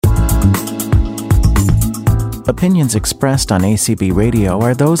Opinions expressed on ACB Radio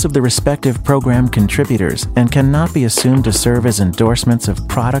are those of the respective program contributors and cannot be assumed to serve as endorsements of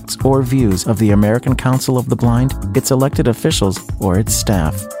products or views of the American Council of the Blind, its elected officials, or its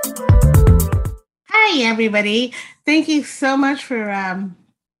staff. Hi, everybody. Thank you so much for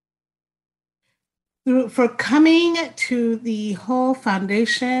coming to the Whole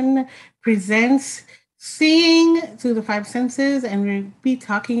Foundation Presents Seeing Through the Five Senses, and we'll be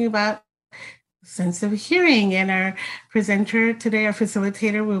talking about sense of hearing. And our presenter today, our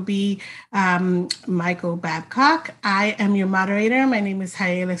facilitator, will be Michael Babcock. I am your moderator. My name is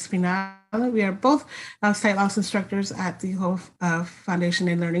Hayel Espinal. We are both sight loss instructors at the Whole Foundation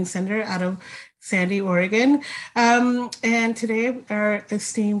and Learning Center out of Sandy, Oregon. And today, our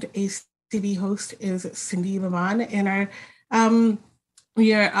esteemed ACB host is Cindy Lamont, and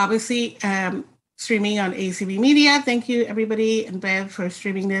we are obviously streaming on ACB Media. Thank you, everybody, and Bev for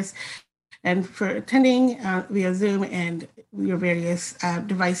streaming this and for attending via Zoom and your various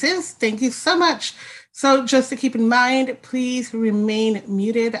devices. Thank you so much. So just to keep in mind, please remain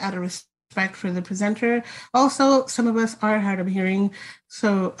muted out of respect for the presenter. Also, some of us are hard of hearing,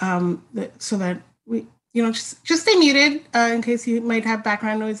 so that we, just stay muted in case you might have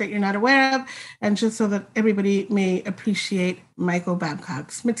background noise that you're not aware of, and just so that everybody may appreciate Michael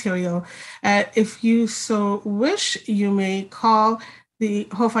Babcock's material. If you so wish, you may call the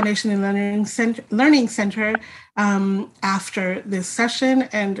Whole Foundation and Learning Center after this session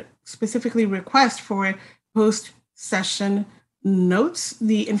and specifically request for post-session notes.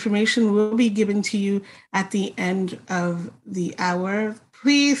 The information will be given to you at the end of the hour.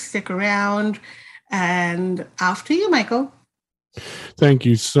 Please stick around, and off to you, Michael. Thank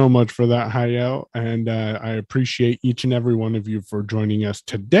you so much for that, Hayel, and I appreciate each and every one of you for joining us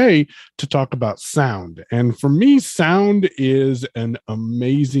today to talk about sound. And for me, sound is an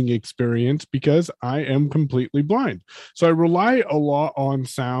amazing experience because I am completely blind. So I rely a lot on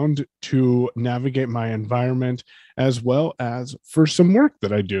sound to navigate my environment, as well as for some work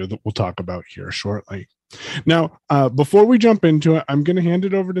that I do that we'll talk about here shortly. Now, before we jump into it, I'm going to hand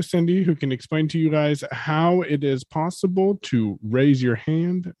it over to Cindy, who can explain to you guys how it is possible to raise your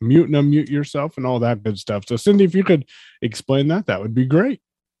hand, mute and unmute yourself, and all that good stuff. So, Cindy, if you could explain that would be great.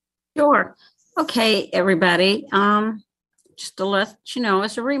 Sure. Okay, everybody. Just to let you know,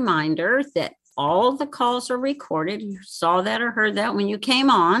 as a reminder that all the calls are recorded. You saw that or heard that when you came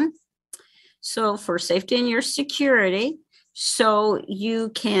on. So, for safety and your security, so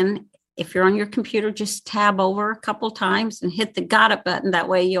you can, if you're on your computer, just tab over a couple times and hit the got it button. That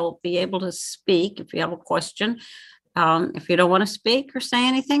way you'll be able to speak if you have a question. If you don't want to speak or say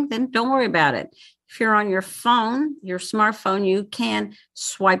anything, then don't worry about it. If you're on your phone, your smartphone, you can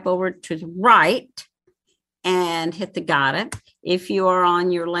swipe over to the right and hit the got it. If you are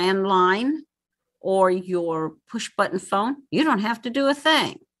on your landline or your push button phone, you don't have to do a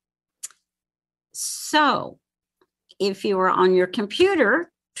thing. So if you are on your computer,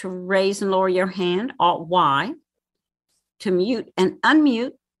 to raise and lower your hand, Alt-Y. To mute and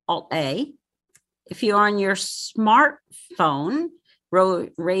unmute, Alt-A. If you're on your smartphone,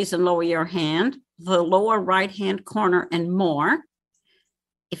 raise and lower your hand, the lower right-hand corner and more.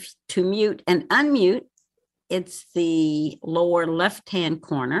 If to mute and unmute, it's the lower left-hand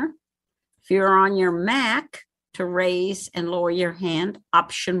corner. If you're on your Mac, to raise and lower your hand,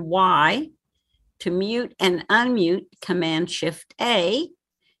 Option Y. To mute and unmute, Command-Shift-A.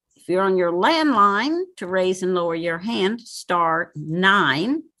 If you're on your landline, to raise and lower your hand,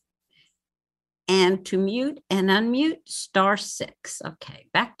 *9. And to mute and unmute, *6. Okay,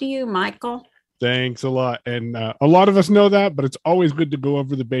 back to you, Michael. Thanks a lot. And a lot of us know that, but it's always good to go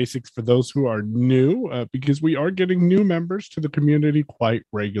over the basics for those who are new, because we are getting new members to the community quite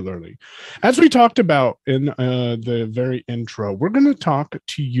regularly. As we talked about in the very intro, we're going to talk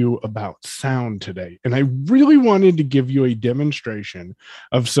to you about sound today. And I really wanted to give you a demonstration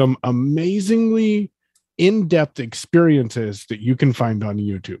of some amazingly in-depth experiences that you can find on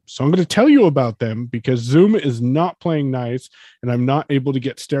YouTube. So I'm going to tell you about them because Zoom is not playing nice and I'm not able to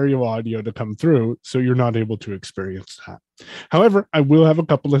get stereo audio to come through, so you're not able to experience that. However, I will have a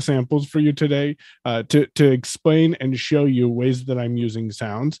couple of samples for you today to explain and show you ways that I'm using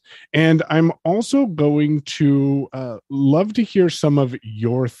sounds. And I'm also going to love to hear some of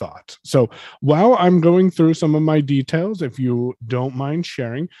your thoughts. So while I'm going through some of my details, if you don't mind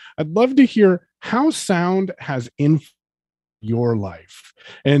sharing, I'd love to hear how sound has influenced your life.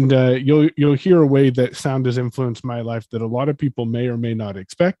 And you'll hear a way that sound has influenced my life that a lot of people may or may not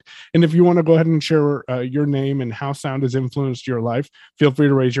expect. And if you want to go ahead and share your name and how sound has influenced your life, feel free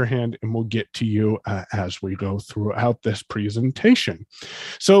to raise your hand and we'll get to you as we go throughout this presentation.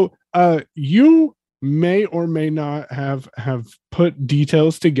 So you may or may not have put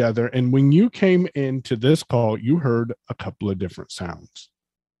details together, and when you came into this call, you heard a couple of different sounds.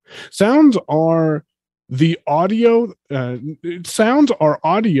 Sounds are the audio. Sounds are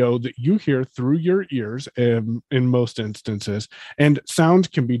audio that you hear through your ears in most instances, and sounds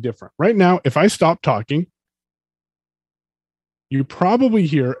can be different. Right now, if I stop talking, you probably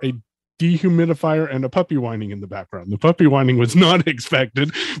hear a dehumidifier and a puppy whining in the background. The puppy whining was not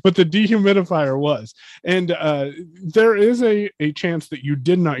expected, but the dehumidifier was. And there is a chance that you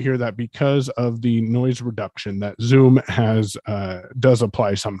did not hear that because of the noise reduction that Zoom has does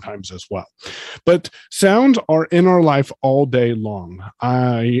apply sometimes as well. But sounds are in our life all day long.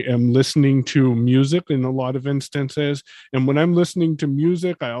 I am listening to music in a lot of instances. And when I'm listening to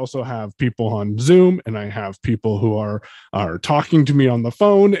music, I also have people on Zoom, and I have people who are talking to me on the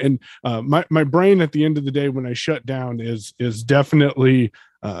phone. And my brain at the end of the day, when I shut down, is definitely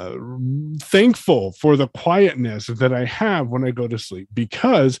thankful for the quietness that I have when I go to sleep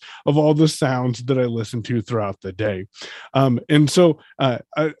because of all the sounds that I listen to throughout the day. And so a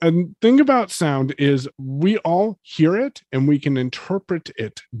thing about sound is we all hear it and we can interpret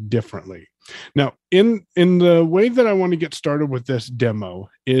it differently. Now, in the way that I want to get started with this demo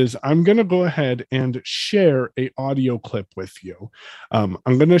is I'm going to go ahead and share a audio clip with you. I'm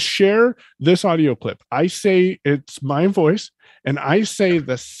going to share this audio clip. I say it's my voice, and I say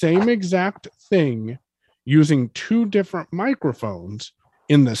the same exact thing using two different microphones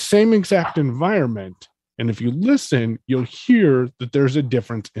in the same exact environment. And if you listen, you'll hear that there's a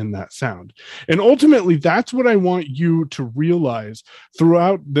difference in that sound. And ultimately, that's what I want you to realize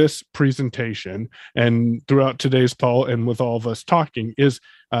throughout this presentation and throughout today's call and with all of us talking is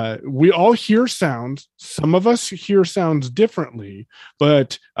we all hear sounds. Some of us hear sounds differently,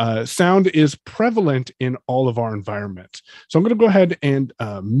 but sound is prevalent in all of our environments. So I'm going to go ahead and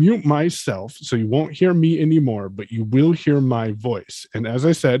mute myself so you won't hear me anymore, but you will hear my voice. And as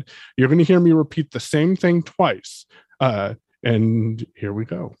I said, you're going to hear me repeat the same thing twice. And here we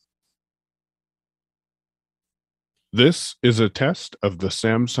go. This is a test of the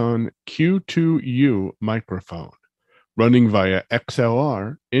Samson Q2U microphone, running via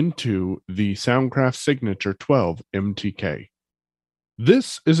XLR into the Soundcraft Signature 12 MTK.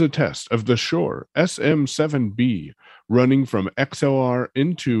 This is a test of the Shure SM7B, running from XLR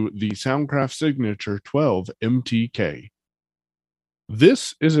into the Soundcraft Signature 12 MTK.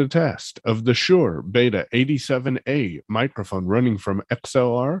 This is a test of the Shure Beta 87A microphone, running from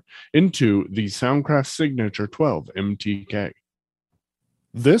XLR into the Soundcraft Signature 12 MTK.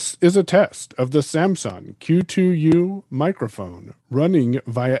 This is a test of the Samson Q2U microphone running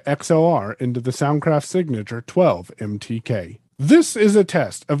via XLR into the Soundcraft Signature 12 MTK. This is a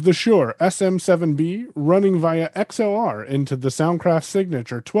test of the Shure SM7B running via XLR into the Soundcraft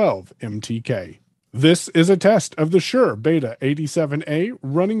Signature 12 MTK. This is a test of the Shure Beta 87A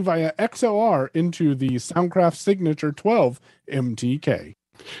running via XLR into the Soundcraft Signature 12 MTK.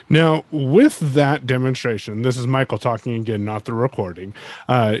 Now, with that demonstration, this is Michael talking again, not the recording.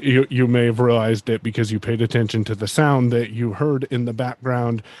 You may have realized it because you paid attention to the sound that you heard in the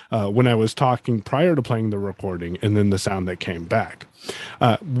background when I was talking prior to playing the recording, and then the sound that came back.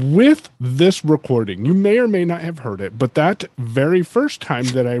 With this recording, you may or may not have heard it, but that very first time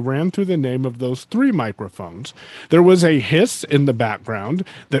that I ran through the name of those three microphones, there was a hiss in the background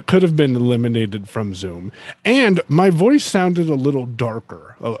that could have been eliminated from Zoom, and my voice sounded a little darker,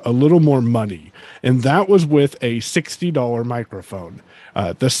 a little more muddy, and that was with a $60 microphone.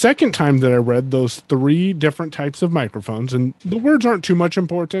 The second time that I read those three different types of microphones, and the words aren't too much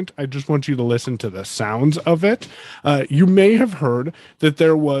important, I just want you to listen to the sounds of it. You may have heard that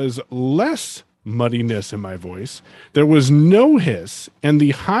there was less muddiness in my voice. There was no hiss, and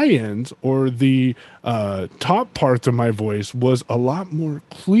the high ends or the top parts of my voice was a lot more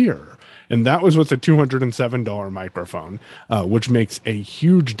clear. And that was with a $207 microphone, which makes a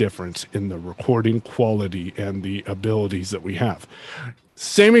huge difference in the recording quality and the abilities that we have.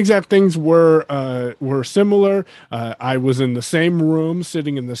 Same exact things were similar. I was in the same room,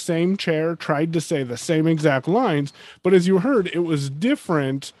 sitting in the same chair, tried to say the same exact lines, but as you heard, it was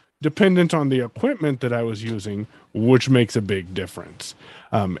different dependent on the equipment that I was using, which makes a big difference.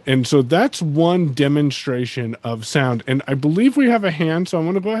 And so that's one demonstration of sound. And I believe we have a hand, so I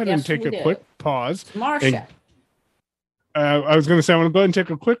want to go ahead and take a quick pause. Marcia. I was going to say, I want to go ahead and take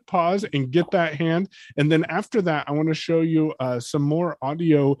a quick pause and get that hand. And then after that, I want to show you some more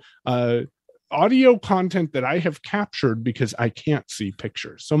audio content that I have captured because I can't see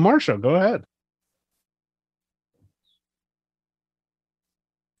pictures. So Marcia, go ahead.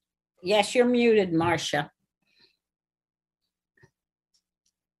 Yes, you're muted, Marcia.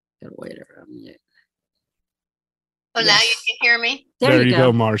 Gotta wait a minute. Oh, now you can hear me? There you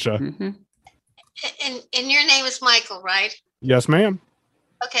go, Marcia. Mhm. And your name is Michael, right? Yes, ma'am.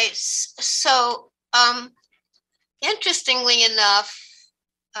 Okay, so interestingly enough,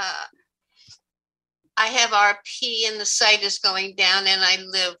 I have RP and the sight is going down, and I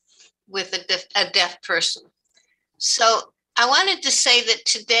live with a deaf person. So I wanted to say that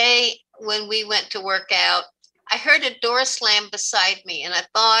today, when we went to work out, I heard a door slam beside me, and I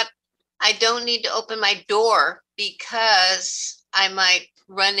thought, I don't need to open my door because I might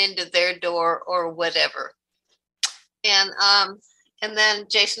run into their door or whatever. And then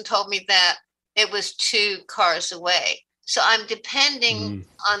Jason told me that it was 2 cars away. So I'm depending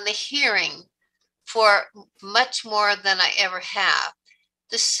on the hearing for much more than I ever have.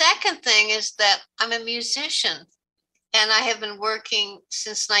 The second thing is that I'm a musician, and I have been working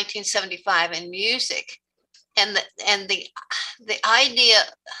since 1975 in music. And the idea,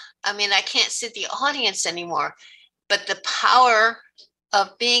 I mean, I can't see the audience anymore, but the power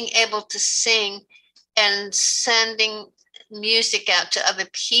of being able to sing and sending music out to other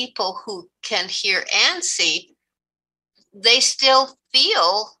people who can hear and see, they still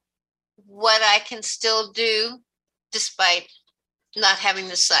feel what I can still do despite not having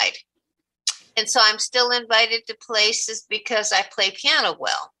the sight. And so I'm still invited to places because I play piano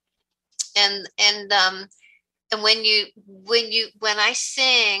well. And when I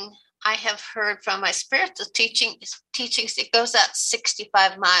sing, I have heard from my spiritual teachings, it goes out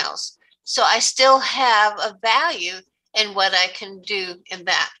 65 miles. So I still have a value in what I can do in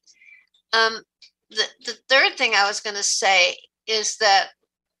that. The third thing I was going to say is that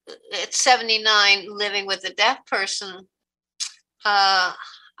at 79, living with a deaf person, I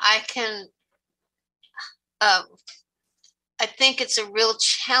think it's a real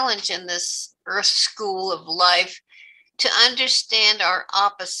challenge in this Earth School of Life to understand our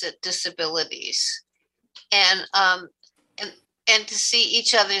opposite disabilities and to see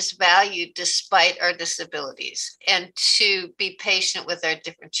each other's value despite our disabilities, and to be patient with our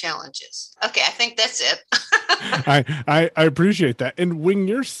different challenges. Okay, I think that's it. I appreciate that. And when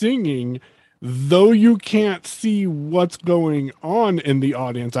you're singing, though you can't see what's going on in the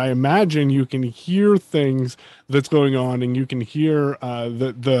audience, I imagine you can hear things that's going on, and you can hear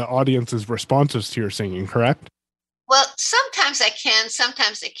the audience's responses to your singing, correct? Well, sometimes I can,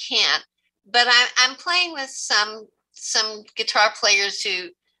 sometimes I can't. But I'm playing with some guitar players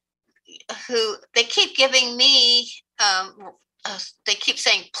who they keep giving me. They keep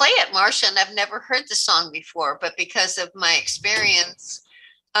saying, "Play it, Marcia," and I've never heard the song before. But because of my experience,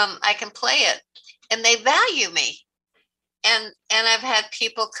 I can play it, and they value me. And I've had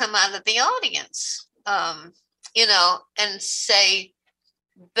people come out of the audience, and say,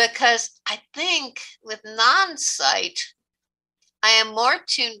 because I think with non-sight, I am more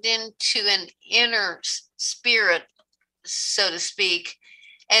tuned into an inner spirit, so to speak.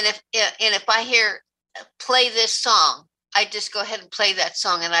 And if I hear play this song, I just go ahead and play that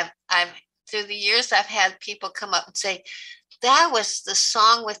song. And I've through the years, I've had people come up and say, that was the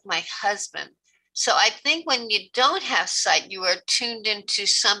song with my husband. So I think when you don't have sight, you are tuned into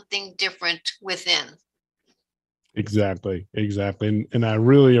something different within. Exactly. And I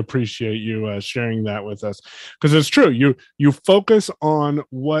really appreciate you sharing that with us, because it's true. You focus on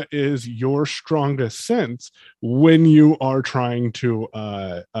what is your strongest sense when you are trying to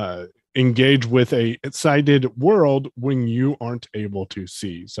engage with a sighted world when you aren't able to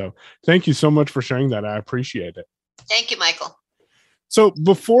see. So thank you so much for sharing that. I appreciate it. Thank you, Michael. So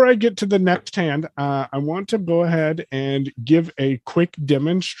before I get to the next hand, I want to go ahead and give a quick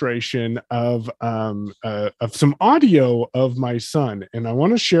demonstration of some audio of my son. And I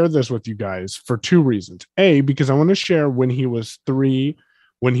want to share this with you guys for 2 reasons. A, because I want to share when he was 3,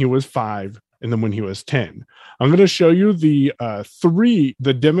 when he was 5, and then when he was 10. I'm going to show you the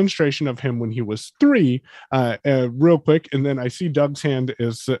demonstration of him when he was 3 real quick. And then I see Doug's hand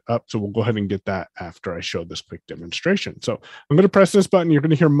is up, so we'll go ahead and get that after I show this quick demonstration. So I'm going to press this button. You're going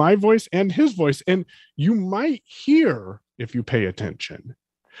to hear my voice and his voice. And you might hear, if you pay attention,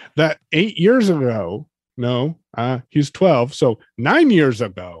 that 8 years ago, he's 12. So 9 years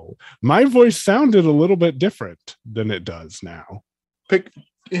ago, my voice sounded a little bit different than it does now.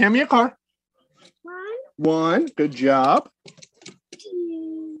 Hand me a car. 1. Good job.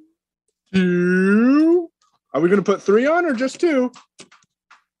 2. Are we going to put 3 on or just 2?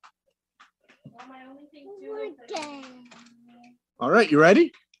 All right, you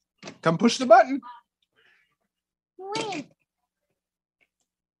ready? Come push the button. You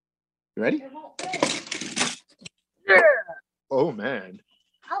ready? Yeah. Oh, man.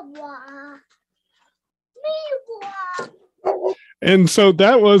 And so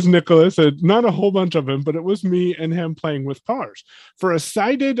that was Nicholas, not a whole bunch of him, but it was me and him playing with cars. For a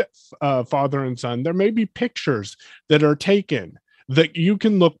sighted father and son, there may be pictures that are taken that you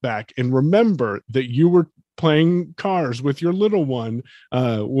can look back and remember that you were playing cars with your little one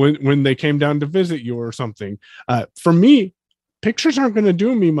when they came down to visit you or something. For me, pictures aren't going to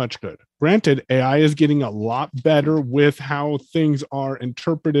do me much good. Granted, AI is getting a lot better with how things are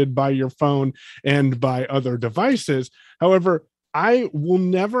interpreted by your phone and by other devices. However, I will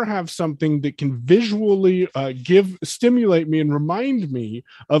never have something that can visually stimulate me and remind me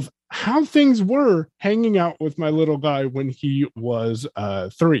of how things were hanging out with my little guy when he was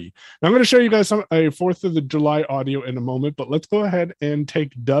 3. Now, I'm going to show you guys a 4th of July audio in a moment, but let's go ahead and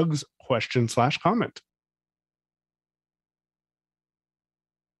take Doug's question/comment.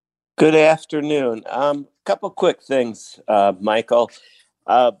 Good afternoon. Couple quick things, Michael.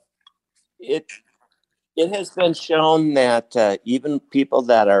 It has been shown that even people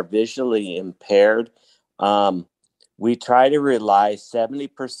that are visually impaired, we try to rely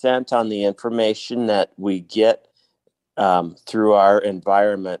 70% on the information that we get through our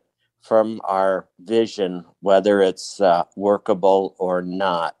environment from our vision, whether it's workable or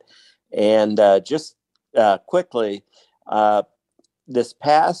not. And just quickly, this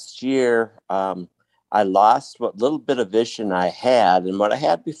past year, I lost what little bit of vision I had, and what I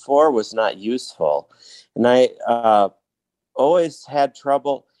had before was not useful. And I always had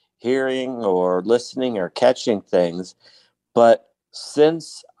trouble hearing or listening or catching things. But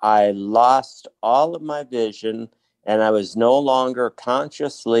since I lost all of my vision and I was no longer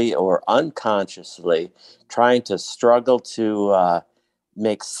consciously or unconsciously trying to struggle to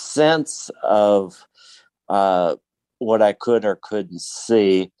make sense of what I could or couldn't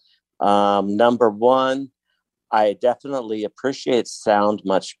see, number one, I definitely appreciate sound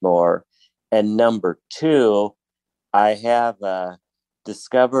much more. And number two, I have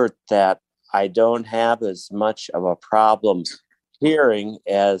discovered that I don't have as much of a problem hearing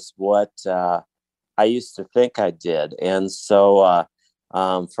as what I used to think I did. And so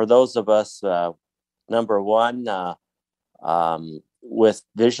for those of us, number one, with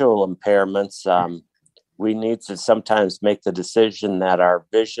visual impairments, we need to sometimes make the decision that our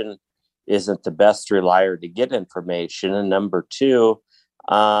vision isn't the best relier to get information. And number two,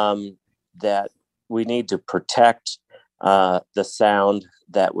 that we need to protect the sound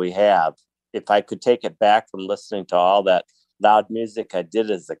that we have. If I could take it back from listening to all that loud music I did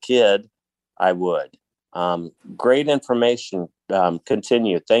as a kid, I would. Great information.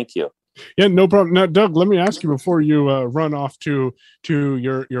 Continue. Thank you. Yeah, no problem. Now, Doug, let me ask you before you run off to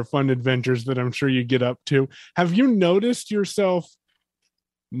your fun adventures that I'm sure you get up to. Have you noticed yourself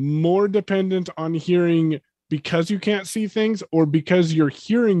more dependent on hearing because you can't see things, or because you're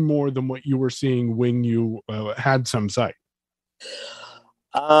hearing more than what you were seeing when you had some sight?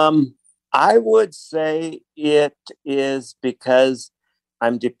 I would say it is because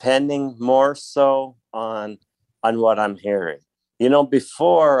I'm depending more so on what I'm hearing. You know,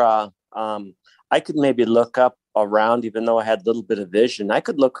 before I could maybe look up around, even though I had a little bit of vision, I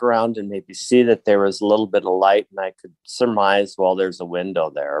could look around and maybe see that there was a little bit of light, and I could surmise, well, there's a window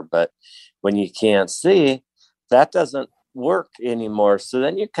there. But when you can't see, that doesn't work anymore. So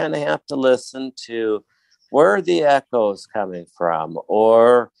then you kind of have to listen to where are the echoes coming from,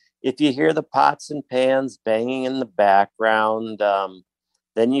 or if you hear the pots and pans banging in the background,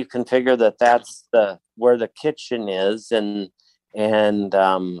 then you can figure that that's where the kitchen is, and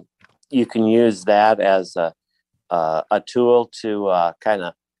you can use that as a tool to kind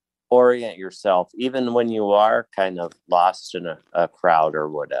of orient yourself, even when you are kind of lost in a crowd or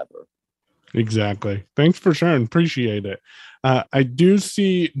whatever. Exactly. Thanks for sharing. Appreciate it. I do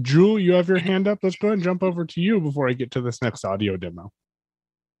see, Jewel, you have your hand up. Let's go ahead and jump over to you before I get to this next audio demo.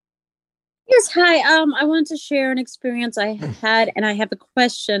 Yes, hi. I wanted to share an experience I had, and I have a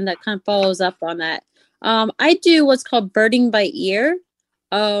question that kind of follows up on that. I do what's called birding by ear.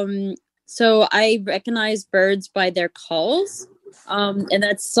 So I recognize birds by their calls. And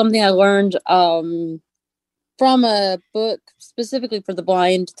that's something I learned from a book specifically for the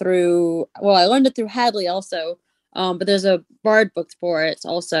blind I learned it through Hadley also. But there's a Bard book for it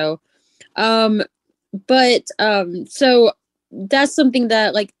also. So that's something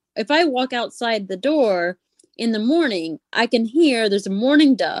that, like, if I walk outside the door in the morning, I can hear there's a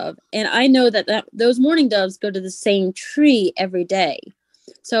mourning dove, and I know that those mourning doves go to the same tree every day.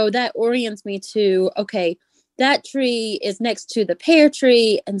 So that orients me to, okay, that tree is next to the pear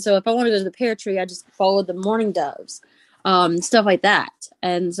tree. And so if I want to go to the pear tree, I just follow the mourning doves, stuff like that.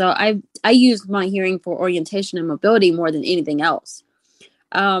 And so I use my hearing for orientation and mobility more than anything else.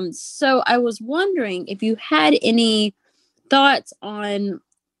 So I was wondering if you had any thoughts on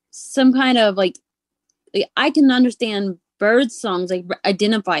some kind of like I can understand bird songs, like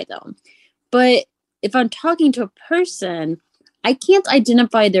identify them. But if I'm talking to a person, I can't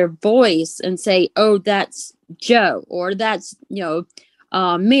identify their voice and say, oh, that's Joe or that's,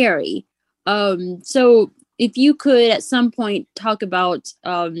 Mary. So if you could at some point talk about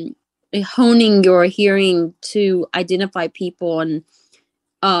honing your hearing to identify people and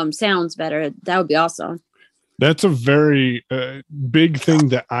sounds better, that would be awesome. That's a very big thing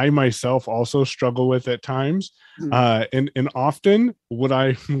that I myself also struggle with at times. And often what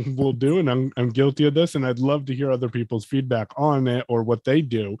I will do, and I'm guilty of this, and I'd love to hear other people's feedback on it or what they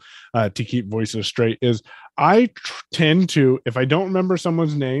do to keep voices straight, is I tend to, if I don't remember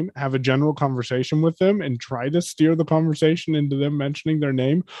someone's name, have a general conversation with them and try to steer the conversation into them mentioning their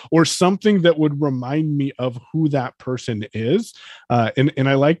name or something that would remind me of who that person is. And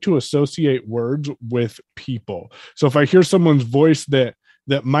I like to associate words with people. So if I hear someone's voice that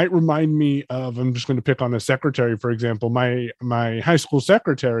might remind me of, I'm just going to pick on a secretary, for example, my high school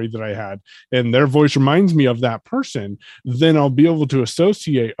secretary that I had, and their voice reminds me of that person, then I'll be able to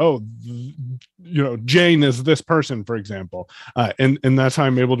associate, Jane is this person, for example. And that's how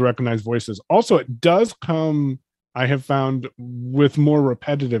I'm able to recognize voices. Also, it does come, I have found, with more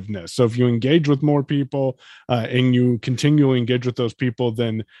repetitiveness. So if you engage with more people and you continually engage with those people,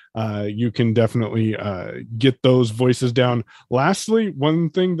 then you can definitely get those voices down. Lastly, one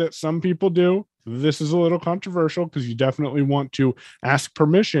thing that some people do, this is a little controversial because you definitely want to ask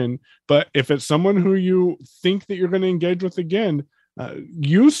permission, but if it's someone who you think that you're going to engage with again,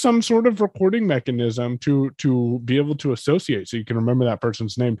 use some sort of recording mechanism to be able to associate so you can remember that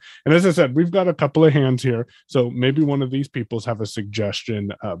person's name. And as I said, we've got a couple of hands here, so maybe one of these people's have a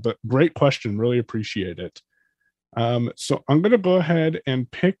suggestion, but great question, really appreciate it. So I'm going to go ahead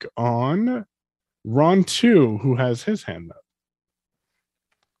and pick on Ron 2, who has his hand up.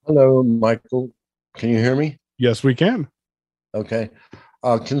 Hello, Michael. Can you hear me? Yes, we can. Okay.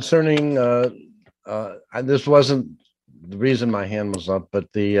 Concerning this wasn't the reason my hand was up, but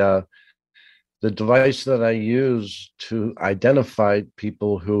the device that I use to identify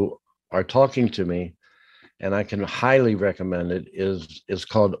people who are talking to me, and I can highly recommend it, is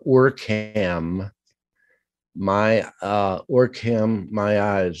called Orcam. Orcam My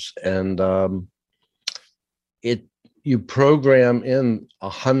Eyes, and you program in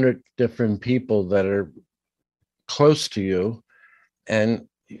 100 different people that are close to you, and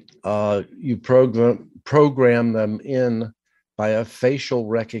you program them in by a facial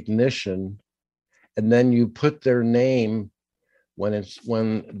recognition, and then you put their name when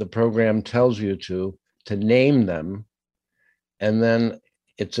the program tells you to name them, and then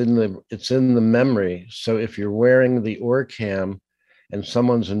it's in the memory. So if you're wearing the Orcam and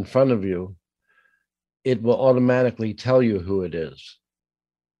someone's in front of you, it will automatically tell you who it is.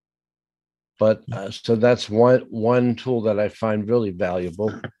 But so that's one tool that I find really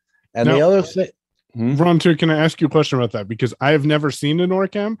valuable. And now, the other thing, Ron, too, can I ask you a question about that? Because I have never seen an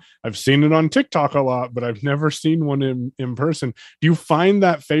Orcam. I've seen it on TikTok a lot, but I've never seen one in person. Do you find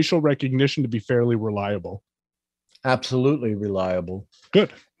that facial recognition to be fairly reliable? Absolutely reliable.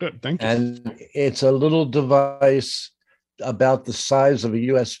 Good. Thank you. And it's a little device about the size of a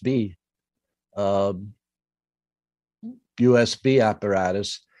USB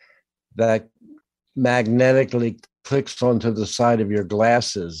apparatus that magnetically clicks onto the side of your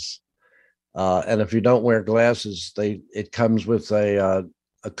glasses. And if you don't wear glasses, it comes with a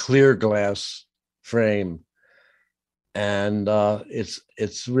clear glass frame, and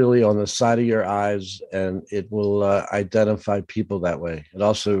it's really on the side of your eyes, and it will identify people that way. It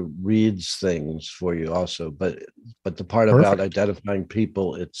also reads things for you, also. But the part about identifying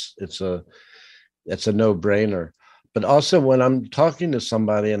people, it's a no-brainer. But also, when I'm talking to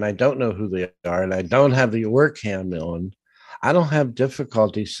somebody and I don't know who they are and I don't have the Orcam on, I don't have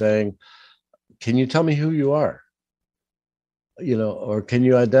difficulty saying, "Can you tell me who you are?" Or "Can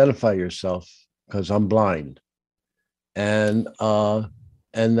you identify yourself? Because I'm blind." And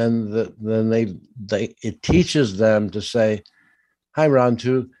then it teaches them to say, "Hi,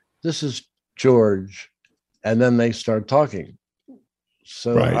 Ron2, this is George," and then they start talking.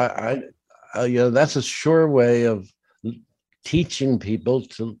 So right. I that's a sure way of teaching people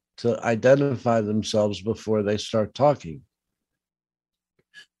to identify themselves before they start talking.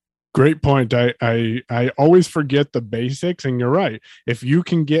 Great point. I always forget the basics, and you're right. If you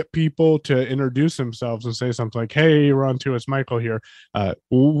can get people to introduce themselves and say something like, "Hey, Ron 2, it's Michael here.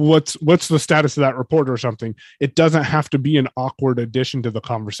 What's the status of that report?" or something, it doesn't have to be an awkward addition to the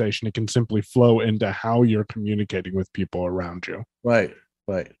conversation. It can simply flow into how you're communicating with people around you. Right.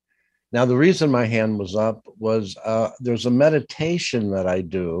 Now, the reason my hand was up was there's a meditation that I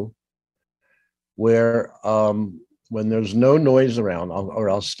do where when there's no noise around,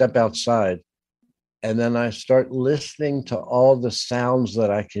 I'll step outside, and then I start listening to all the sounds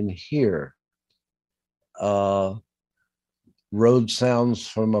that I can hear. Road sounds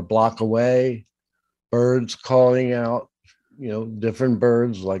from a block away, birds calling out, different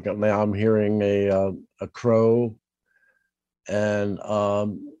birds. Like now I'm hearing a crow, and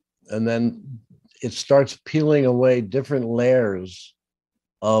then it starts peeling away different layers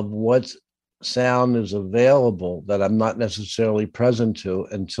of what sound is available that I'm not necessarily present to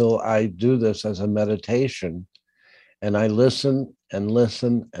until I do this as a meditation, and I listen and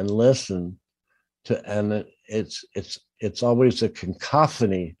listen and listen to, and it's always a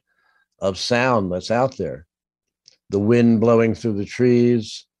cacophony of sound that's out there. The wind blowing through the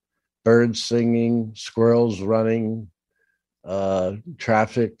trees, birds singing, squirrels running,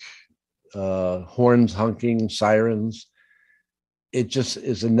 traffic, horns honking, sirens. It just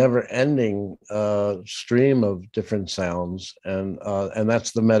is a never-ending stream of different sounds, and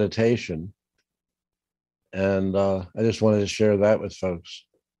that's the meditation. And I just wanted to share that with folks.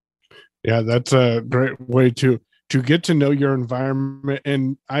 Yeah, that's a great way to get to know your environment.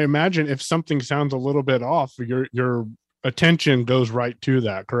 And I imagine if something sounds a little bit off, your attention goes right to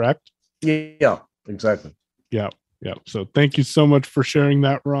that, correct? Yeah, exactly. Yeah. So thank you so much for sharing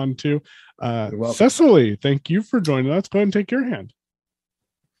that, Ron, too. Cecily, thank you for joining us. Go ahead and take your hand.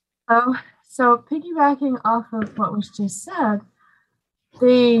 Oh, so piggybacking off of what was just said,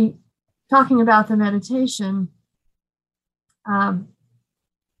 talking about the meditation,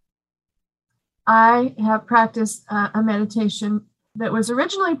 I have practiced a meditation that was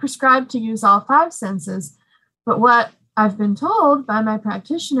originally prescribed to use all five senses, but what I've been told by my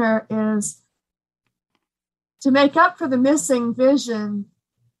practitioner is to make up for the missing vision,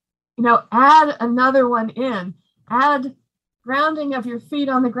 add another one in, add grounding of your feet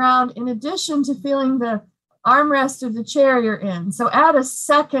on the ground in addition to feeling the armrest of the chair you're in. So add a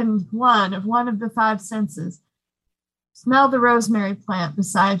second one of the five senses. Smell the rosemary plant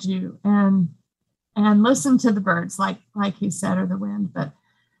beside you and listen to the birds, like he said, or the wind. But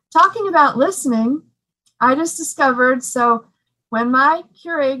talking about listening, I just discovered, so when my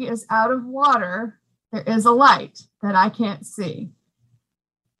Keurig is out of water, there is a light that I can't see.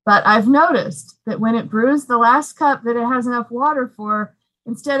 But I've noticed that when it brews the last cup that it has enough water for,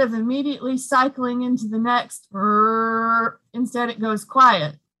 instead of immediately cycling into the next, instead it goes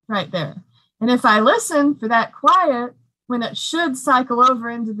quiet right there. And if I listen for that quiet, when it should cycle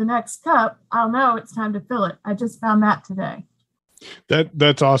over into the next cup, I'll know it's time to fill it. I just found that today.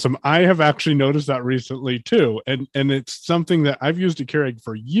 That's awesome. I have actually noticed that recently too. And it's something that I've used a Keurig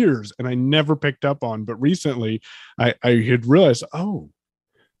for years and I never picked up on. But recently I had realized, oh,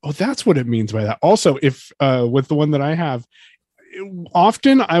 that's what it means by that. Also, if with the one that I have,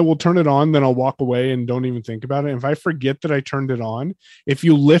 often I will turn it on, then I'll walk away and don't even think about it. And if I forget that I turned it on, if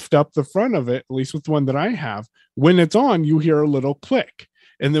you lift up the front of it, at least with the one that I have, when it's on, you hear a little click.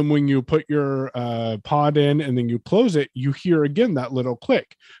 And then when you put your pod in and then you close it, you hear again that little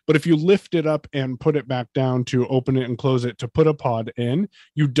click. But if you lift it up and put it back down to open it and close it to put a pod in,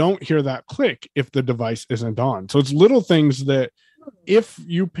 you don't hear that click if the device isn't on. So it's little things that, if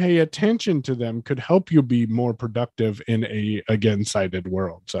you pay attention to them, could help you be more productive in a, again, sighted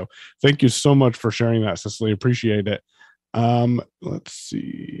world. So thank you so much for sharing that, Cecily. Appreciate it. Let's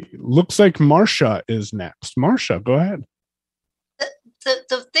see. Looks like Marcia is next. Marcia, go ahead.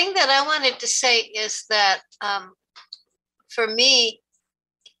 The thing that I wanted to say is that for me,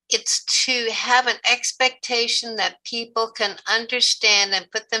 it's to have an expectation that people can understand and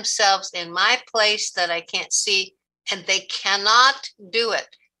put themselves in my place that I can't see. And they cannot do it.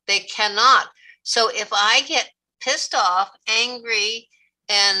 They cannot. So if I get pissed off, angry,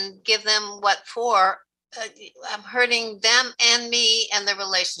 and give them what for, I'm hurting them and me and the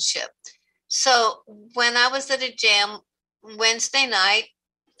relationship. So when I was at a jam Wednesday night,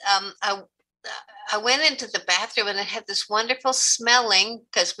 I went into the bathroom and it had this wonderful smelling,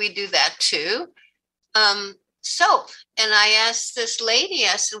 because we do that too, soap. And I asked this lady,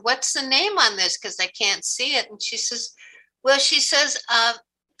 I said, what's the name on this? Because I can't see it. And she says,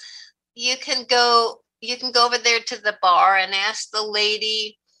 you can go over there to the bar and ask the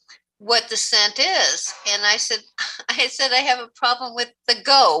lady what the scent is. And I said, I have a problem with the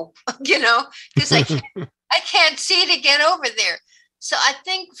go, because I can't see to get over there. So I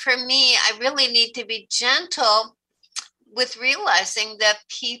think for me, I really need to be gentle with realizing that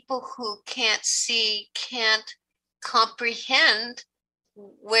people who can't see can't comprehend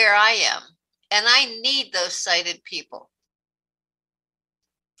where I am. And I need those sighted people.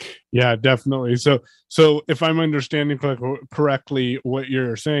 Yeah, definitely. So if I'm understanding correctly, what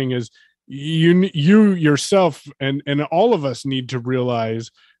you're saying is you yourself and all of us need to realize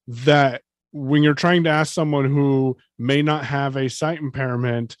that when you're trying to ask someone who may not have a sight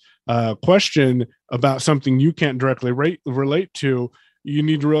impairment question about something you can't directly relate to, you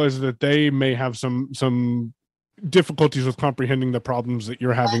need to realize that they may have some difficulties with comprehending the problems that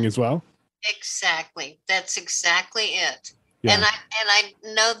you're having as well. Exactly. That's exactly it. Yeah. And I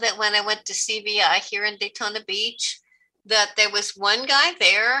know that when I went to CVI here in Daytona Beach, that there was one guy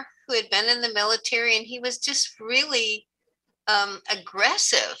there who had been in the military, and he was just really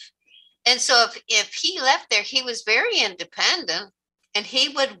aggressive. And so if he left there, he was very independent, and he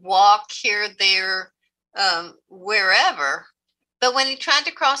would walk here, there, wherever. But when he tried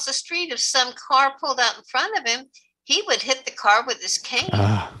to cross the street, if some car pulled out in front of him, he would hit the car with his cane.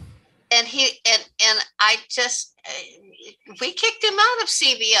 And I just, we kicked him out of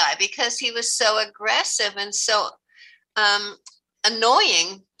CVI because he was so aggressive and so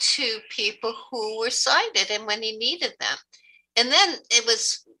annoying to people who were sighted and when he needed them. And then it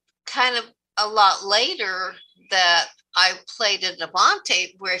was kind of a lot later that I played at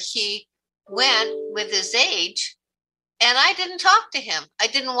Levante where he went with his age, and I didn't talk to him. I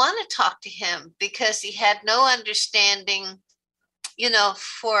didn't want to talk to him because he had no understanding,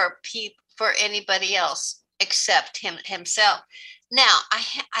 for anybody else except himself. Now,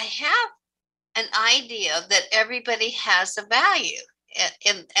 I have an idea that everybody has a value,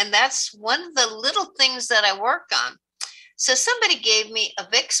 and that's one of the little things that I work on. So somebody gave me a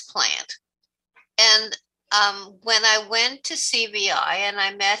Vicks plant, and when I went to CVI and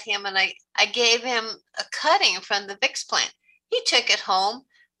I met him and I gave him a cutting from the Vicks plant, he took it home,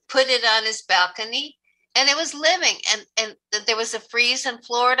 put it on his balcony, and it was living. And there was a freeze in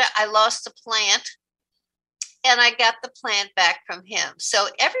Florida. I lost the plant, and I got the plant back from him. So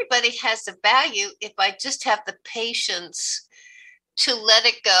everybody has a value if I just have the patience to let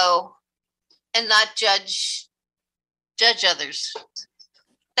it go and not judge others.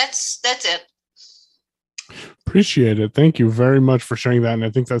 That's it. Appreciate it. Thank you very much for sharing that. And I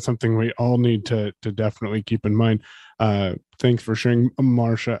think that's something we all need to definitely keep in mind. Thanks for sharing,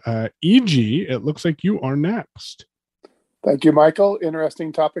 Marsha. E.G., it looks like you are next. Thank you, Michael.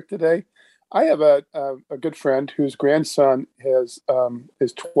 Interesting topic today. I have a good friend whose grandson is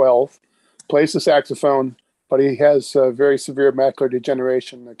 12, plays the saxophone, but he has very severe macular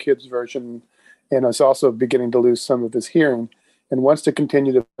degeneration, the kid's version, and is also beginning to lose some of his hearing and wants to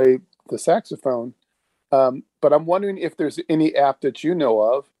continue to play the saxophone. But I'm wondering if there's any app that you know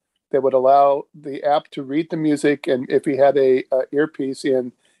of that would allow the app to read the music, and if he had a earpiece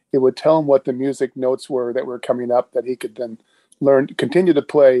in, it would tell him what the music notes were that were coming up that he could then continue to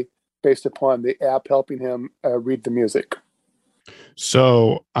play based upon the app helping him read the music.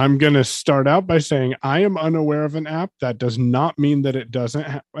 So I'm going to start out by saying I am unaware of an app. That does not mean that it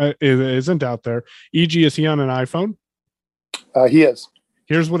isn't out there. E.g., is he on an iPhone? He is.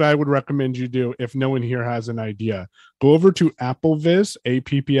 Here's what I would recommend you do if no one here has an idea. Go over to AppleVis,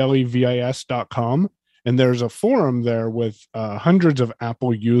 AppleVis.com, and there's a forum there with hundreds of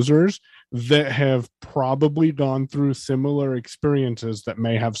Apple users that have probably gone through similar experiences that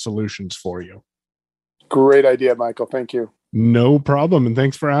may have solutions for you. Great idea, Michael. Thank you. No problem, and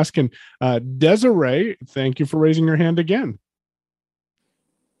thanks for asking. Desiree, thank you for raising your hand again.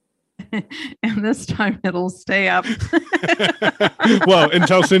 And this time it'll stay up. Well,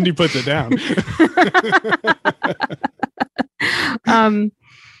 until Cindy puts it down.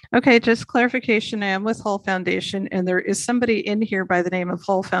 Okay, just clarification. I am with Hull Foundation, and there is somebody in here by the name of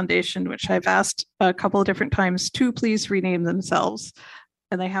Hull Foundation, which I've asked a couple of different times to please rename themselves,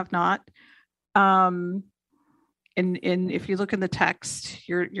 and they have not. And if you look in the text,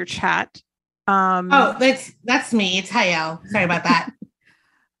 your chat. That's me. It's Hayel. Sorry about that.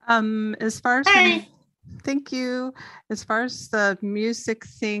 As far as thank you. As far as the music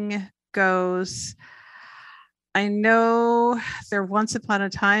thing goes, I know there once upon a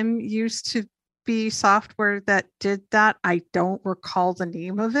time used to be software that did that. I don't recall the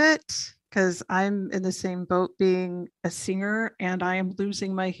name of it because I'm in the same boat being a singer, and I am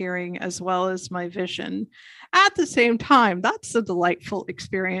losing my hearing as well as my vision at the same time. That's a delightful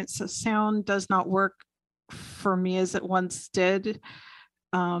experience. The sound does not work for me as it once did.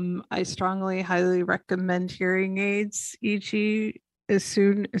 I strongly, highly recommend hearing aids, e.g., as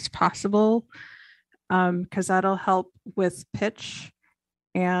soon as possible, because that'll help with pitch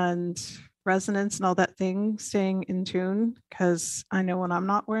and resonance and all that thing, staying in tune. Because I know when I'm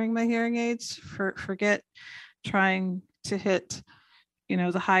not wearing my hearing aids, forget trying to hit,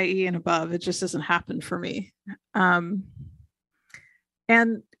 the high E and above. It just doesn't happen for me. And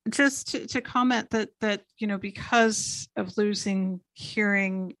just to comment that because of losing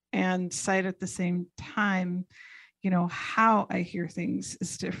hearing and sight at the same time, how I hear things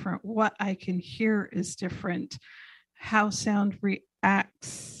is different. What I can hear is different. How sound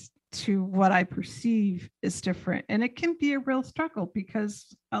reacts to what I perceive is different. And it can be a real struggle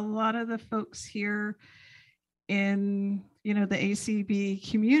because a lot of the folks here in the ACB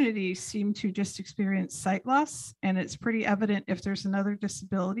community seem to just experience sight loss, and it's pretty evident if there's another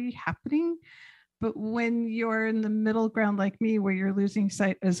disability happening. But when you're in the middle ground like me, where you're losing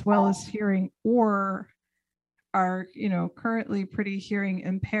sight as well as hearing, or are currently pretty hearing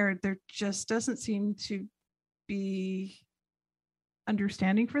impaired, there just doesn't seem to be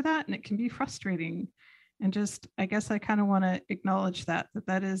understanding for that, and it can be frustrating. And just, I guess I kind of want to acknowledge that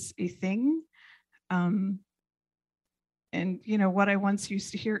is a thing. And what I once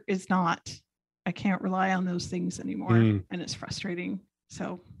used to hear is not. I can't rely on those things anymore, and it's frustrating.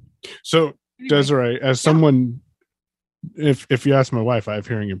 So anyway. Desiree, as someone, if you ask my wife, I have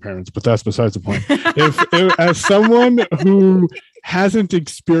hearing impairments, but that's besides the point. if as someone who hasn't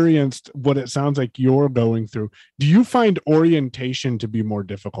experienced what it sounds like you're going through, do you find orientation to be more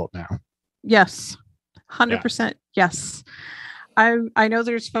difficult now? Yes, 100%. Yes. I know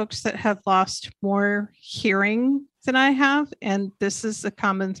there's folks that have lost more hearing than I have, and this is a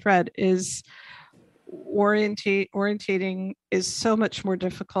common thread, is orientating is so much more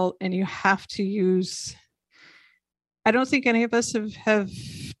difficult, and you have to use, I don't think any of us have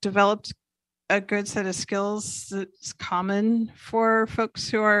developed a good set of skills that's common for folks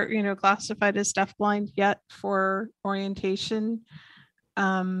who are classified as deafblind yet for orientation.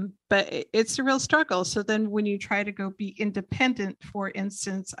 But it's a real struggle. So then when you try to go be independent, for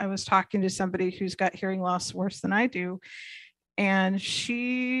instance, I was talking to somebody who's got hearing loss worse than I do, and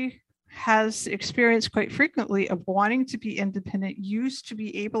she has experienced quite frequently of wanting to be independent, used to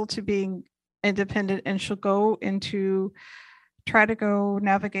be able to being independent, and she'll try to go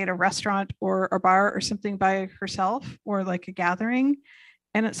navigate a restaurant or a bar or something by herself, or like a gathering.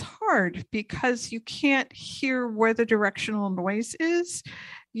 And it's hard because you can't hear where the directional noise is.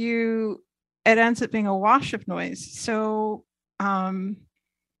 It ends up being a wash of noise. So,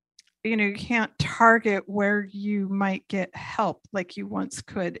 you can't target where you might get help like you once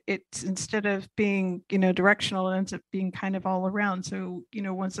could. It's, instead of being, directional, it ends up being kind of all around. So,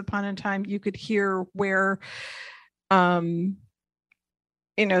 once upon a time you could hear where,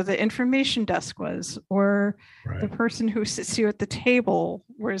 the information desk was, or the person who sits you at the table,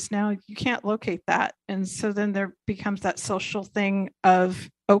 whereas now you can't locate that. And so then there becomes that social thing of,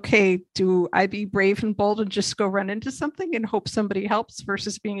 okay, do I be brave and bold and just go run into something and hope somebody helps,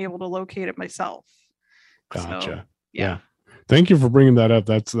 versus being able to locate it myself? Gotcha. So, yeah. Thank you for bringing that up.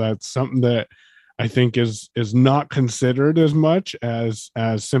 That's something that I think is not considered as much as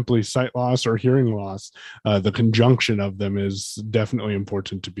simply sight loss or hearing loss. The conjunction of them is definitely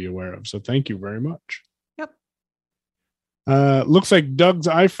important to be aware of. So thank you very much. Yep. Looks like Doug's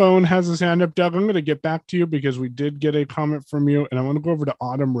iPhone has his hand up. Doug, I'm going to get back to you because we did get a comment from you, and I want to go over to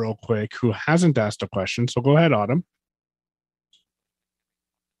Autumn real quick, who hasn't asked a question. So go ahead, Autumn.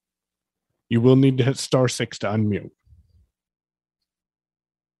 You will need to hit *6 to unmute.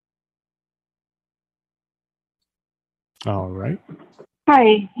 All right.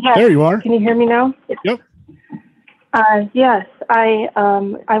 Hi. Yes. There you are. Can you hear me now? Yep. Yes. I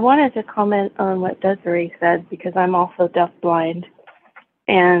wanted to comment on what Desiree said, because I'm also deafblind,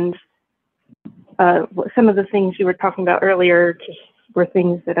 and some of the things you were talking about earlier just were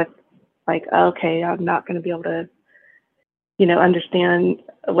things that it's like, okay, I'm not going to be able to, understand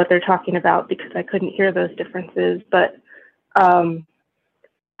what they're talking about because I couldn't hear those differences. But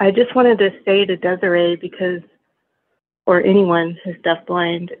I just wanted to say to Desiree, because, or anyone who's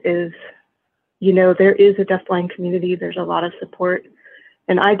deafblind, is, there is a deafblind community. There's a lot of support.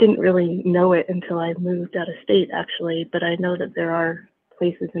 And I didn't really know it until I moved out of state, actually. But I know that there are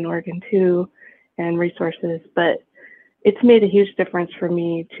places in Oregon, too, and resources. But it's made a huge difference for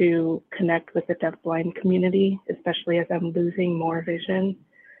me to connect with the deafblind community, especially as I'm losing more vision.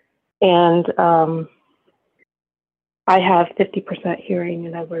 And I have 50% hearing,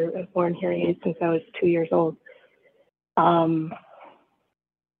 and I was born hearing aids since I was 2 years old.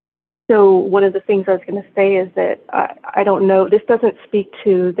 So one of the things I was going to say is that I don't know, this doesn't speak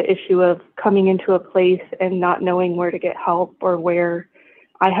to the issue of coming into a place and not knowing where to get help, or where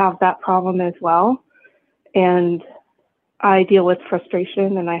I have that problem as well. And I deal with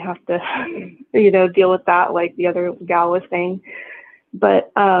frustration, and I have to, deal with that, like the other gal was saying.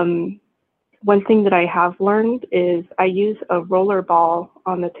 But one thing that I have learned is I use a roller ball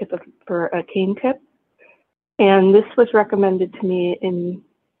on the tip for a cane tip. And this was recommended to me in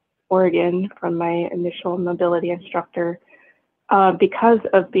Oregon from my initial mobility instructor because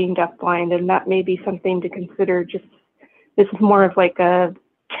of being deafblind, and that may be something to consider. Just this is more of like a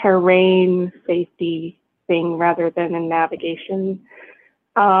terrain safety thing rather than a navigation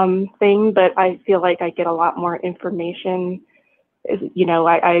thing, but I feel like I get a lot more information. You know,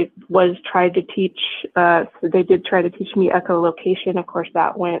 I was tried to teach, so they did try to teach me echolocation. Of course,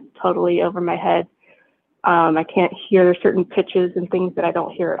 that went totally over my head. I can't hear certain pitches and things that I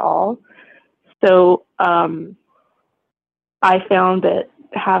don't hear at all. So I found that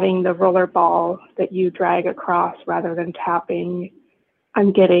having the roller ball that you drag across rather than tapping,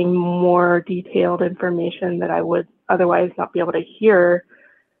 I'm getting more detailed information that I would otherwise not be able to hear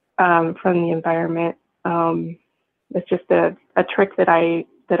from the environment. It's just a trick that I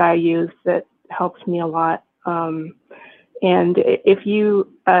use that helps me a lot. And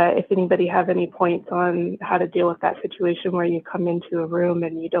if anybody have any points on how to deal with that situation where you come into a room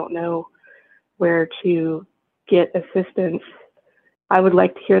and you don't know where to get assistance, I would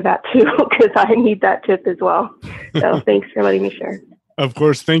like to hear that too, because I need that tip as well. So thanks for letting me share. Of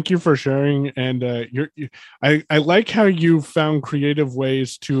course, thank you for sharing. And I like how you found creative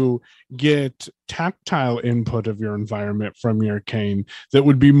ways to get tactile input of your environment from your cane that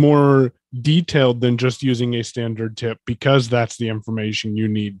would be more detailed than just using a standard tip, because that's the information you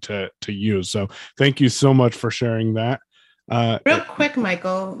need to use. So thank you so much for sharing that. Real quick,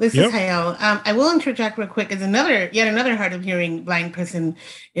 Michael, this is Hayel. I will interject real quick as yet another hard of hearing blind person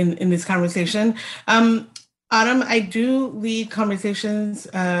in this conversation. Autumn, I do lead conversations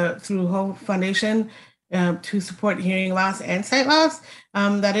through Whole Foundation to support hearing loss and sight loss.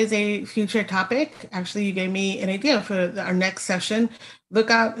 That is a future topic. Actually, you gave me an idea for our next session. Look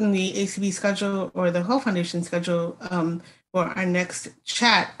out in the ACB schedule or the Whole Foundation schedule for our next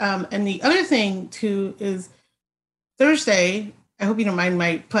chat. And the other thing too is Thursday, I hope you don't mind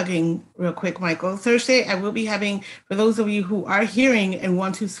my plugging real quick, Michael. Thursday, I will be having, for those of you who are hearing and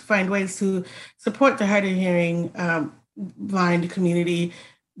want to find ways to support the hard of hearing blind community,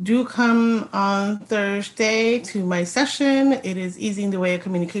 do come on Thursday to my session. It is Easing the Way of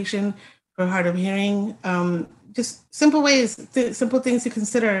Communication for Hard of Hearing. Just simple ways, simple things to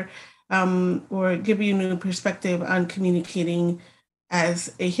consider or give you a new perspective on communicating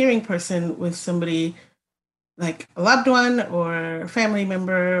as a hearing person with somebody like a loved one or a family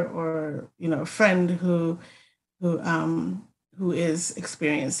member or a friend who is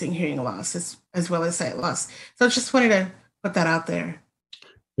experiencing hearing loss as well as sight loss. So I just wanted to put that out there.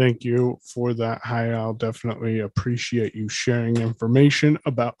 Thank you for that. Hi, I'll definitely appreciate you sharing information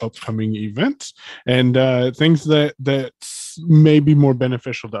about upcoming events and things that may be more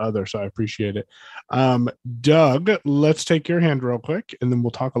beneficial to others. So I appreciate it. Doug, let's take your hand real quick, and then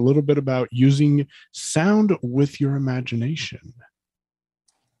we'll talk a little bit about using sound with your imagination.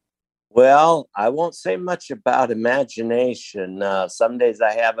 Well, I won't say much about imagination. Some days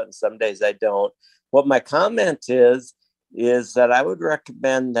I have it and some days I don't. What my comment is that I would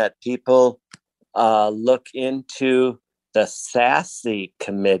recommend that people look into the SASI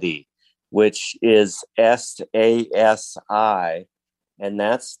committee, which is SASI, and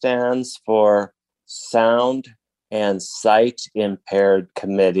that stands for Sound and Sight Impaired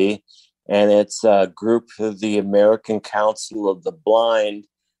Committee. And it's a group of the American Council of the Blind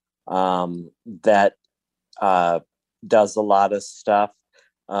that does a lot of stuff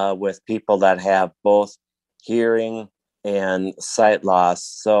with people that have both hearing and sight loss.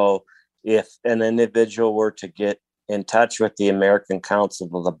 So if an individual were to get in touch with the American Council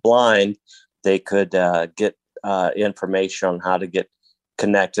of the Blind, they could get information on how to get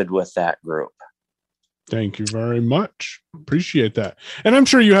connected with that group. Thank you very much. Appreciate that. And I'm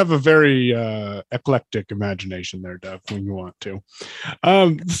sure you have a very eclectic imagination there, Doug, when you want to.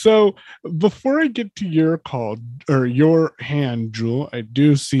 So before I get to your call or your hand, Jewel, I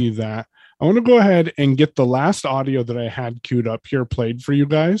do see that I want to go ahead and get the last audio that I had queued up here played for you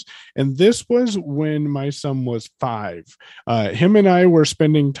guys. And this was when my son was 5. Him and I were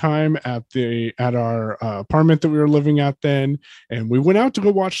spending time at our apartment that we were living at then. And we went out to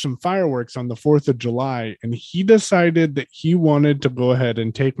go watch some fireworks on the 4th of July. And he decided that he wanted to go ahead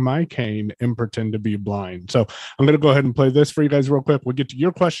and take my cane and pretend to be blind. So I'm going to go ahead and play this for you guys real quick. We'll get to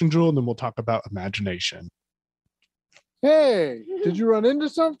your question, Jewel, and then we'll talk about imagination. Hey, did you run into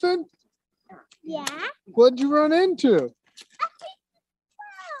something? Yeah. What'd you run into?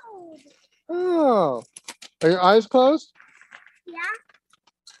 Oh. Are your eyes closed? Yeah.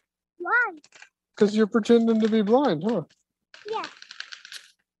 Why? Because you're pretending to be blind, huh? Yeah.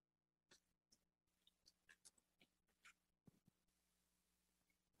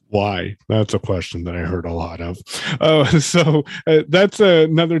 Why? That's a question that I heard a lot of. That's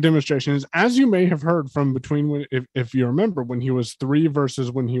another demonstration. Is, as you may have heard from between when, if you remember, when he was 3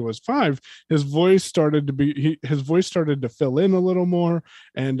 versus when he was 5, his voice started to fill in a little more,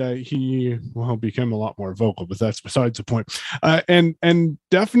 and he became a lot more vocal. But that's besides the point. And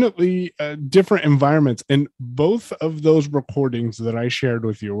definitely different environments. And both of those recordings that I shared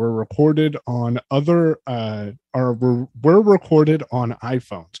with you were recorded on other. Were recorded on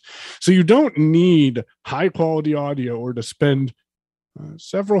iPhones. So you don't need high quality audio or to spend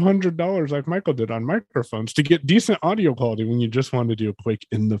several $100s like Michael did on microphones to get decent audio quality when you just want to do a quick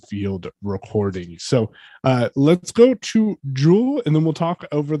in the field recording. So let's go to Jewel, and then we'll talk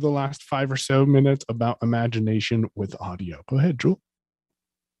over the last 5 or so minutes about imagination with audio. Go ahead, Jewel.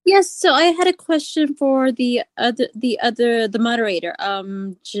 Yes, so I had a question for the moderator.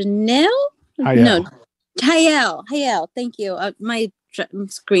 Janelle? No. Hayel, thank you. My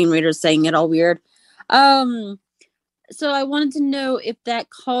screen reader is saying it all weird. So I wanted to know if that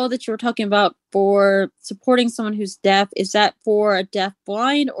call that you were talking about for supporting someone who's deaf, is that for a deaf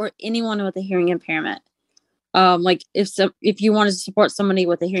blind or anyone with a hearing impairment? Like if you wanted to support somebody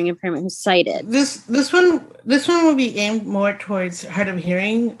with a hearing impairment who's sighted. This one will be aimed more towards hard of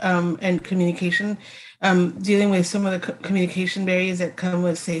hearing and communication, dealing with some of the communication barriers that come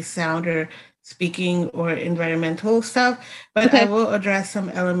with, say, sound or speaking or environmental stuff, but okay. I will address some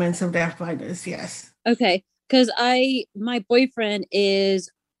elements of deaf blindness. Yes. Okay, because my boyfriend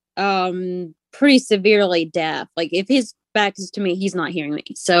is pretty severely deaf. Like if his back is to me, he's not hearing me.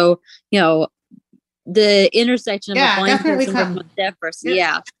 So the intersection of a blind person with a deaf person.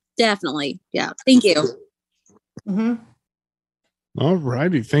 Yeah, definitely. Yeah. Thank you. Mm-hmm. All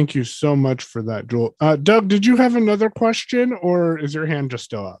righty. Thank you so much for that, Jewel. Doug, did you have another question, or is your hand just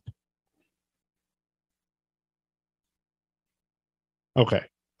still up?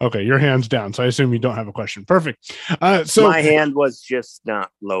 Okay, your hand's down, so I assume you don't have a question. Perfect. So my hand was just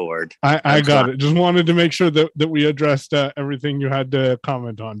not lowered. I got it. Just wanted to make sure that we addressed everything you had to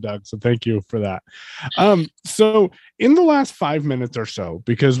comment on, Doug. So thank you for that. So in the last 5 minutes or so,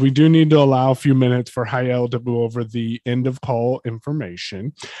 because we do need to allow a few minutes for Hayel to go over the end of call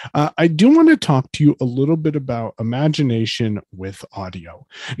information, I do want to talk to you a little bit about imagination with audio.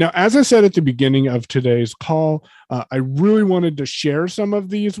 Now, as I said at the beginning of today's call, I really wanted to share some of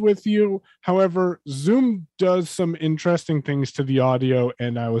these with you. However, Zoom does some interesting things to the audio,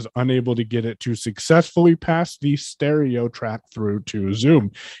 and I was unable to get it to successfully pass the stereo track through to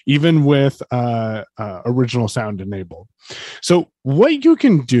Zoom, even with original sound enabled. So what you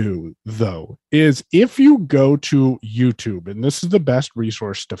can do, though, is if you go to YouTube, and this is the best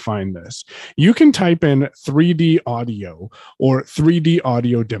resource to find this, you can type in 3D audio or 3D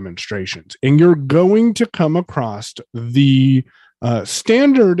audio demonstrations, and you're going to come across the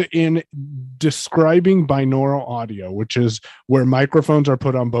standard in describing binaural audio, which is where microphones are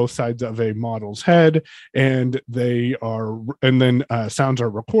put on both sides of a model's head, and then sounds are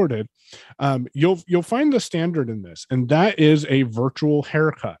recorded. You'll find the standard in this, and that is a virtual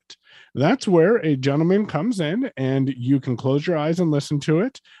haircut. That's where a gentleman comes in and you can close your eyes and listen to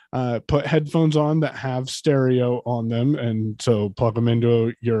it, put headphones on that have stereo on them. And so plug them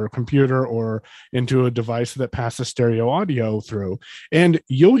into your computer or into a device that passes stereo audio through. And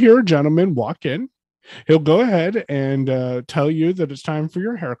you'll hear a gentleman walk in. He'll go ahead and tell you that it's time for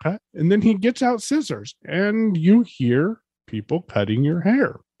your haircut. And then he gets out scissors and you hear people cutting your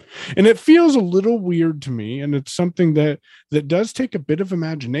hair. And it feels a little weird to me, and it's something that does take a bit of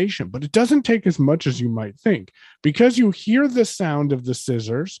imagination, but it doesn't take as much as you might think, because you hear the sound of the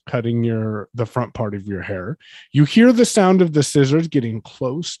scissors cutting the front part of your hair. You hear the sound of the scissors getting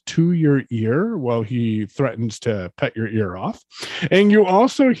close to your ear while he threatens to cut your ear off. And you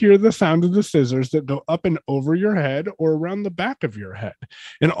also hear the sound of the scissors that go up and over your head or around the back of your head.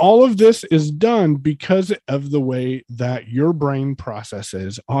 And all of this is done because of the way that your brain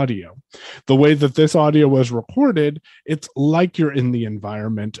processes audio. The way that this audio was recorded, it's like you're in the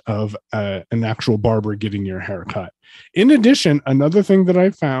environment of an actual barber getting your hair cut. In addition, another thing that I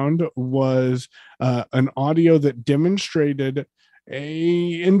found was an audio that demonstrated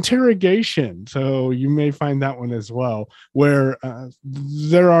a interrogation. So you may find that one as well, where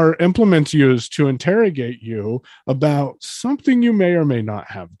there are implements used to interrogate you about something you may or may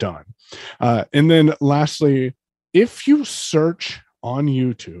not have done. And then lastly, if you search on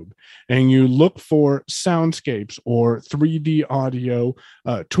YouTube and you look for soundscapes or 3D audio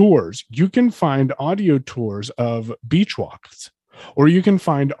tours, you can find audio tours of beach walks, or you can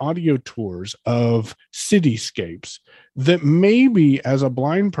find audio tours of cityscapes that maybe, as a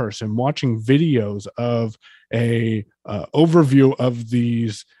blind person watching videos of a overview of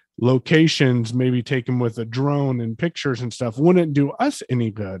these locations, maybe taken with a drone and pictures and stuff, wouldn't do us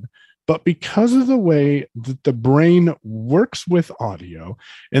any good. But because of the way that the brain works with audio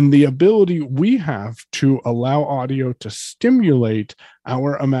and the ability we have to allow audio to stimulate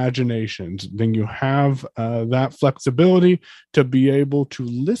our imaginations, then you have that flexibility to be able to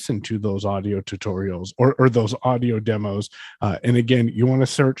listen to those audio tutorials or those audio demos. And again, you want to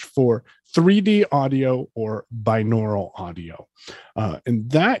search for 3D audio or binaural audio.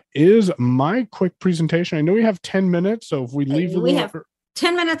 And that is my quick presentation. I know we have 10 minutes, so if we leave we have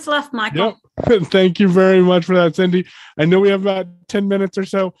 10 minutes left, Michael. Yep. Thank you very much for that, Cindy. I know we have about 10 minutes or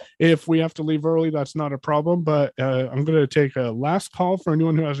so. If we have to leave early, that's not a problem, but I'm going to take a last call for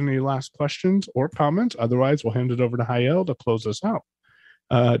anyone who has any last questions or comments. Otherwise, we'll hand it over to Hayel to close us out.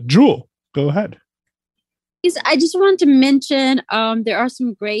 Jewel, go ahead. I just wanted to mention there are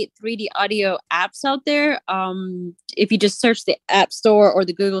some great 3D audio apps out there. If you just search the App Store or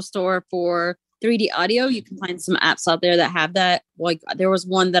the Google Store for 3D audio, you can find some apps out there that have that. Like there was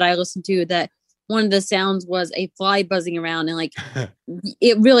one that I listened to that one of the sounds was a fly buzzing around, and like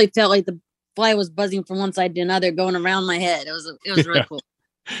it really felt like the fly was buzzing from one side to another, going around my head. It was really cool.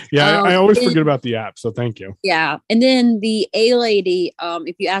 Yeah, I always forget about the app, so thank you. Yeah, and then the A lady,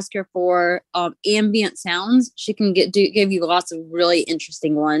 if you ask her for ambient sounds, she can give you lots of really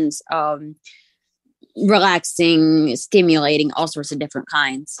interesting ones, relaxing, stimulating, all sorts of different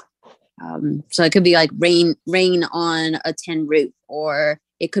kinds. So it could be like rain on a tin roof, or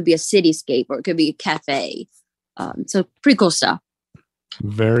it could be a cityscape, or it could be a cafe. So pretty cool stuff.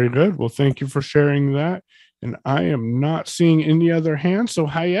 Very good. Well, thank you for sharing that. And I am not seeing any other hands. So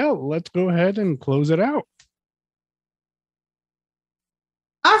Hayel, let's go ahead and close it out.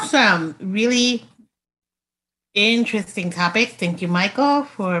 Awesome. Really interesting topic. Thank you, Michael,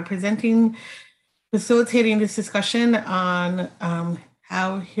 for facilitating this discussion on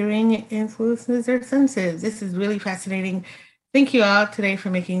how hearing influences our senses. This is really fascinating. Thank you all today for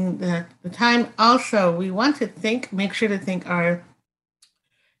making the time. Also, we want to make sure to thank our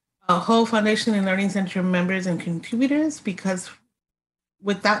whole Foundation and Learning Center members and contributors, because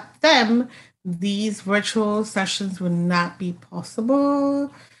without them, these virtual sessions would not be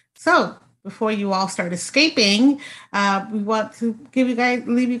possible. So before you all start escaping, we want to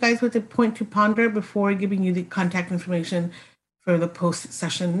leave you guys with a point to ponder before giving you the contact information for the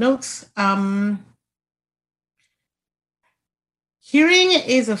post-session notes. Hearing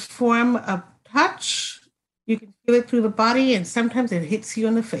is a form of touch. You can feel it through the body, and sometimes it hits you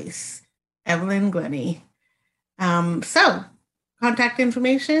in the face. Evelyn Glennie. So, contact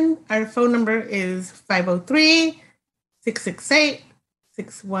information. Our phone number is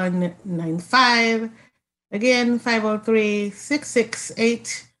 503-668-6195. Again,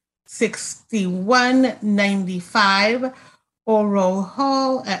 503-668-6195.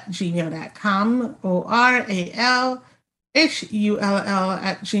 oralhull@gmail.com.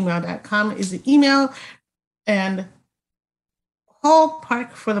 oralhull@gmail.com is the email. And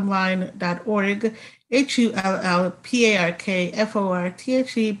hullparkfortheblind.org,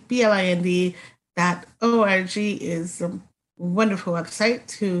 hullparkfortheblind.org is a wonderful website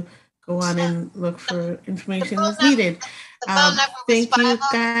to go on and look for information as needed. Thank you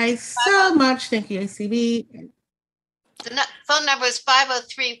guys so much. Thank you, ACB. The phone number is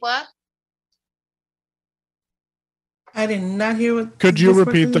 503 what? I did not hear what. Could you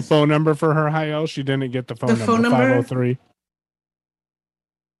repeat the phone number for her, Hayel? She didn't get the phone number. 503.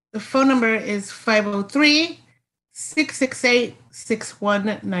 The phone number is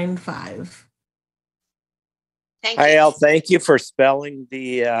 503-668-6195. Hayel, thank you for spelling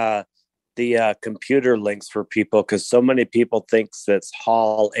the computer links for people, because so many people think that's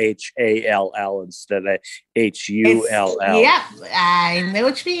Hall, Hall, instead of Hull. Yeah, I know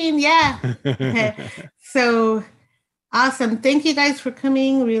what you mean. Yeah. So awesome. Thank you guys for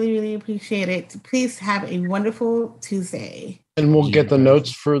coming. Really, really appreciate it. Please have a wonderful Tuesday. And we'll get the notes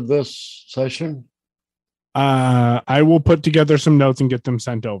for this session. I will put together some notes and get them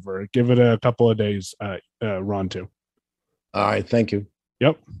sent over. Give it a couple of days, Ron, too. All right. Thank you.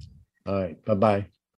 Yep. All right. Bye-bye.